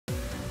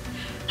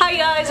Hi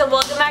guys, and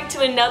welcome back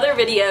to another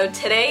video.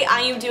 Today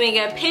I am doing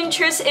a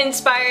Pinterest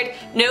inspired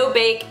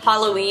no-bake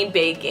Halloween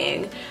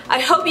baking.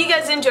 I hope you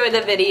guys enjoyed the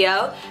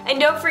video,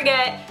 and don't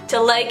forget to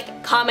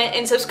like, comment,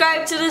 and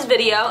subscribe to this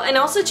video, and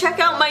also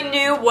check out my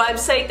new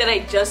website that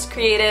I just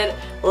created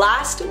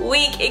last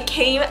week. It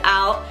came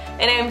out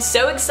and I'm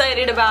so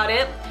excited about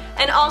it.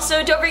 And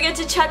also don't forget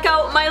to check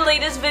out my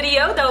latest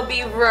video that will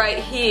be right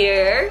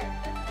here.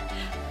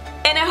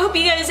 And I hope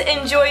you guys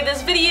enjoyed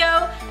this video,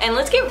 and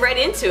let's get right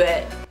into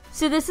it.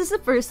 So this is the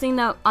first thing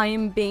that I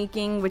am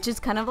baking, which is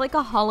kind of like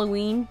a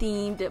Halloween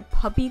themed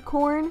puppy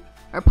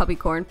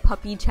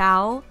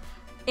chow.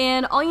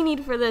 And all you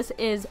need for this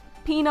is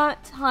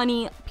peanuts,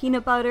 honey,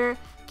 peanut butter,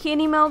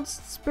 candy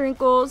melts,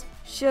 sprinkles,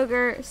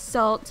 sugar,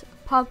 salt,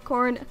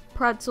 popcorn,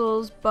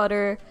 pretzels,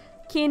 butter,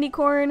 candy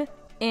corn,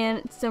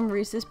 and some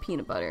Reese's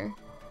peanut butter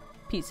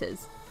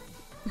pieces.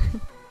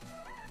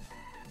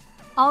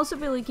 I'll also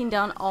be linking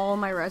down all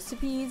my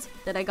recipes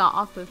that I got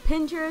off of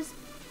Pinterest.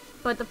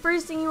 But the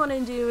first thing you want to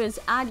do is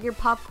add your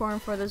popcorn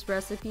for this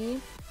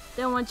recipe.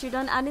 Then once you're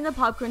done adding the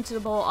popcorn to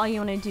the bowl, all you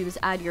want to do is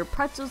add your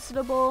pretzels to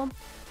the bowl.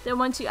 Then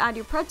once you add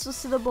your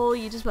pretzels to the bowl,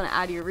 you just want to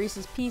add your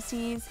Reese's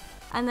Pieces.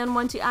 And then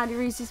once you add your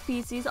Reese's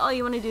Pieces, all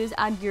you want to do is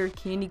add your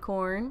candy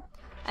corn.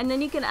 And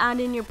then you can add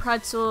in your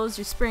pretzels,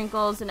 your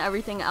sprinkles, and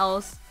everything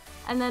else.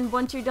 And then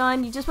once you're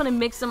done, you just want to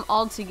mix them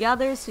all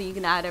together so you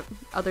can add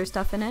other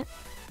stuff in it.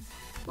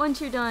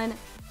 Once you're done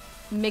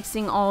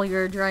mixing all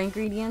your dry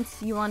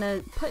ingredients, you want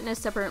to put in a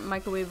separate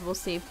microwavable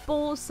safe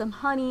bowl some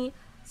honey,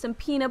 some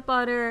peanut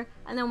butter,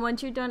 and then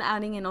once you're done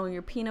adding in all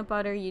your peanut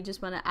butter, you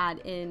just want to add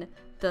in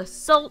the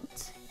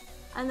salt.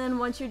 And then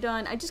once you're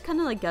done, I just kind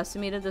of like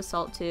guesstimated the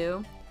salt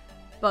too,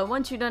 but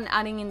once you're done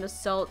adding in the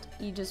salt,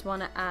 you just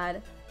want to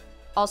add,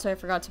 also I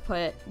forgot to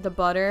put the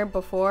butter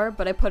before,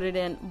 but I put it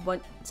in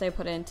once I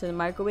put it into the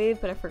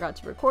microwave, but I forgot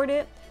to record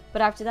it.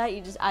 But after that,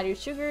 you just add your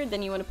sugar,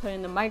 then you want to put it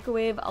in the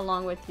microwave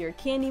along with your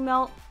candy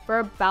melt for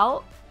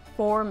about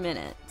 4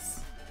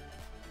 minutes.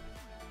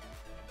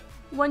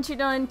 Once you're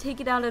done,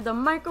 take it out of the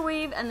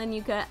microwave, and then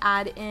you can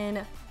add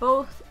in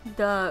both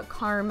the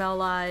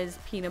caramelized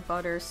peanut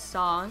butter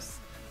sauce.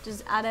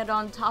 Just add it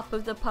on top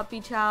of the puppy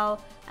chow,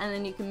 and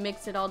then you can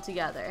mix it all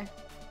together.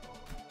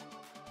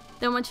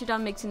 Then once you're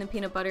done mixing the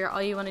peanut butter,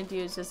 all you want to do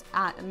is just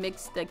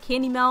mix the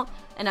candy melt,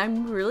 and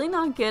I'm really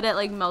not good at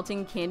like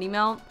melting candy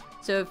melt.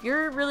 So if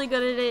you're really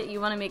good at it,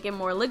 you want to make it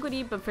more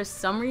liquidy, but for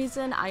some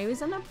reason, I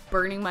always end up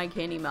burning my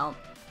candy melt.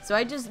 So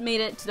I just made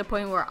it to the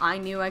point where I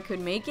knew I could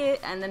make it,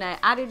 and then I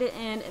added it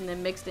in and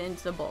then mixed it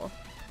into the bowl.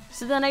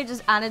 So then I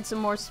just added some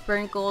more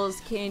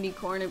sprinkles, candy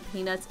corn, and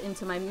peanuts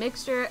into my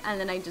mixture, and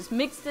then I just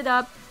mixed it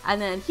up,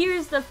 and then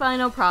here's the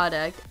final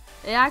product.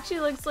 It actually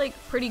looks like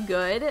pretty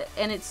good,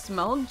 and it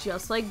smelled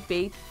just like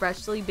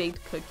freshly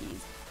baked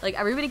cookies. Like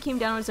everybody came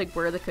down and was like,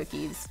 where are the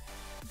cookies?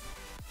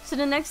 So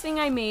the next thing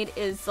I made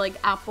is like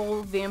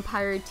apple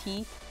vampire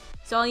teeth.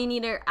 So all you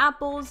need are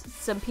apples,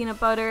 some peanut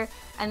butter,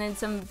 and then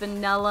some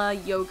vanilla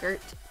yogurt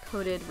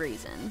coated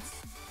raisins.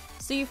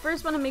 So you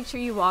first want to make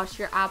sure you wash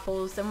your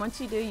apples. Then once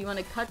you do, you want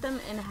to cut them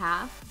in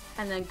half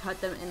and then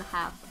cut them in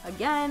half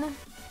again.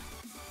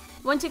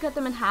 Once you cut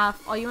them in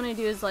half, all you want to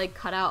do is like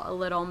cut out a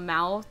little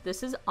mouth.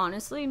 This is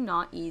honestly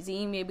not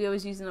easy. Maybe I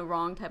was using the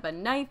wrong type of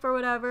knife or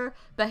whatever.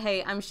 But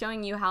hey, I'm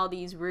showing you how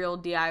these real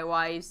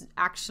DIYs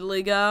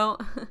actually go.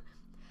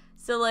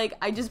 So like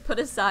I just put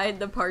aside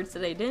the parts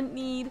that I didn't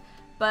need,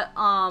 but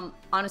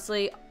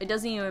honestly it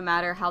doesn't even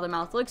matter how the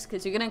mouth looks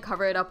because you're gonna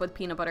cover it up with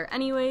peanut butter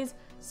anyways,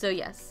 so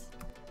yes.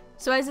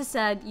 So as I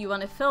said, you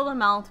want to fill the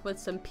mouth with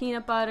some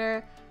peanut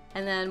butter,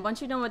 and then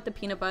once you're done with the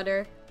peanut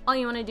butter, all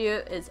you want to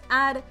do is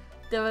add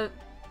the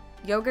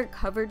yogurt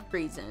covered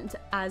raisins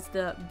as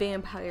the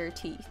vampire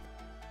teeth.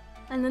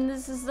 And then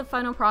this is the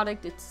final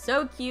product. It's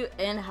so cute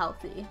and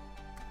healthy.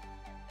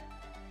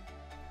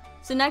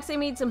 So next I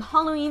made some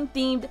Halloween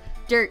themed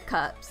dirt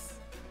cups.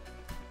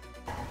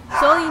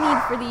 So all you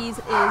need for these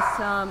is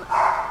some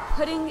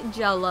pudding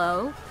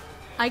jello.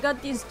 I got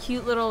these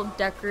cute little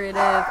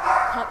decorative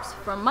cups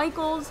from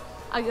Michael's.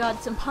 I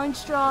got some punch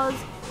straws,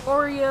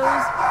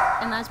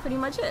 Oreos, and that's pretty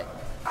much it.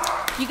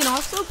 You can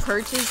also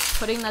purchase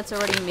pudding that's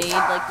already made,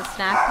 like the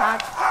snack pack,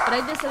 but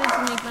I decided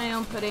to make my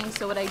own pudding,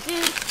 so what I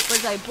did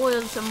was I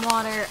boiled some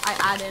water, I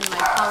added my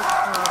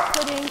pouch of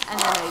pudding, and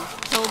then I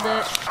chilled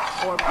it,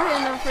 or put it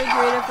in the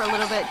refrigerator for a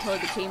little bit until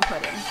it became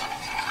pudding.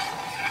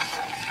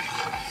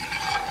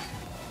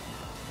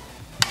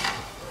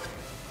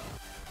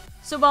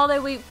 So while I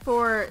wait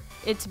for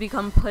it to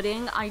become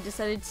pudding, I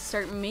decided to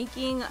start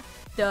making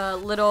the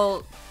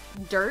little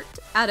dirt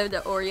out of the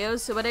Oreos.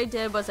 So what I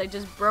did was I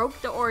just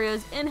broke the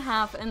Oreos in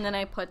half, and then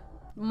I put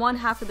one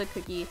half of the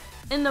cookie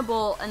in the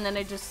bowl, and then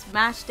I just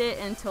smashed it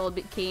until it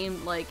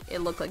became like it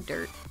looked like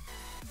dirt.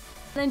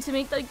 And then to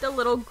make like the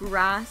little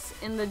grass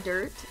in the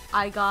dirt,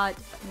 I got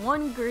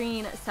one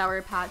green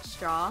Sour Patch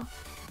straw,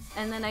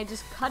 and then I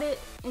just cut it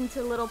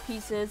into little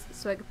pieces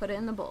so I could put it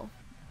in the bowl.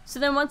 So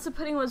then once the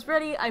pudding was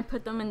ready, I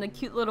put them in the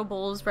cute little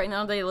bowls. Right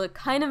now they look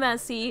kind of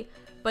messy,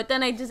 but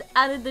then I just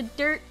added the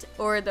dirt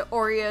or the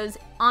Oreos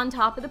on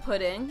top of the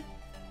pudding.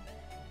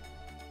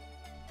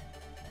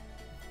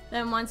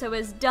 Then once I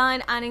was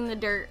done adding the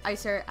dirt, I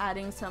started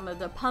adding some of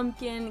the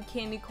pumpkin,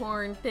 candy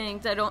corn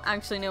things. I don't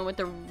actually know what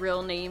the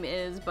real name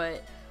is,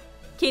 but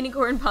candy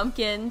corn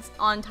pumpkins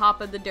on top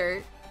of the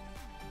dirt.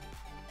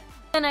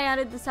 Then I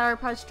added the Sour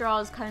Patch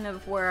straws kind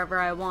of wherever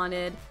I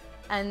wanted,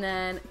 and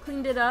then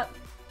cleaned it up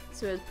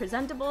so it was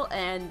presentable,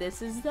 and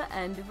this is the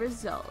end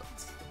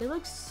result. It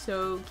looks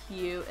so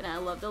cute, and I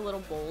love the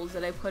little bowls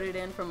that I put it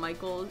in from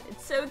Michael's.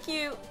 It's so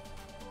cute.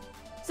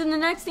 So the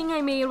next thing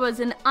I made was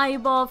an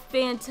eyeball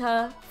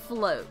Fanta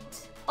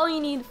float. All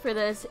you need for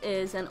this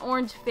is an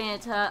orange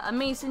Fanta, a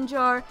mason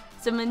jar,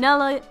 some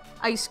vanilla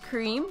ice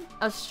cream,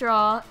 a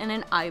straw, and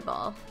an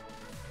eyeball.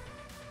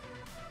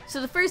 So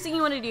the first thing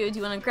you want to do is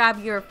you want to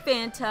grab your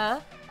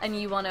Fanta and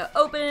you want to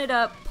open it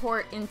up,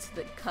 pour it into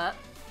the cup.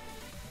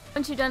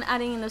 Once you're done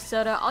adding in the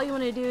soda, all you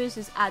want to do is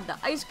just add the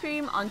ice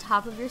cream on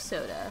top of your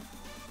soda.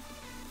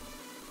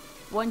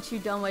 Once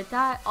you're done with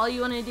that, all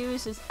you want to do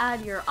is just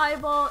add your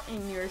eyeball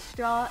and your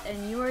straw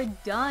and you are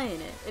done.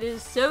 It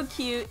is so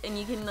cute, and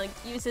you can like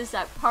use this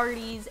at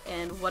parties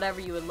and whatever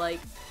you would like.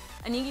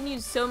 And you can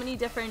use so many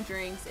different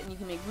drinks, and you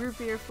can make root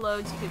beer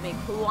floats, you can make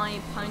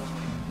Hawaiian punch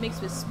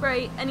mixed with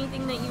Sprite,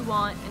 anything that you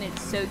want, and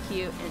it's so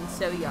cute and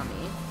so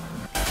yummy.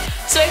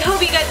 So I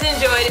hope you guys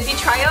enjoyed. If you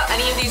try out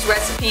any of these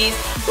recipes,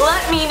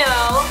 let me know.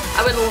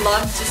 I would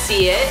love to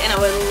see it, and I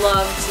would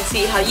love to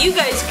see how you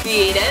guys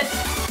create it.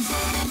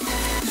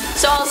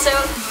 So also,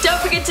 don't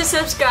forget to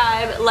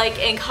subscribe, like,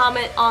 and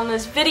comment on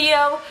this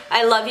video.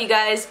 I love you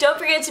guys. Don't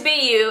forget to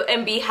be you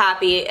and be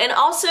happy. And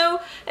also,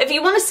 if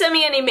you want to send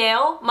me any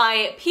mail,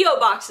 my P.O.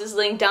 box is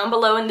linked down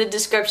below in the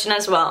description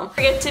as well. Don't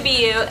forget to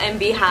be you and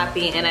be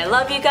happy. And I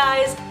love you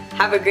guys.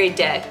 Have a great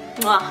day.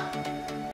 Mwah.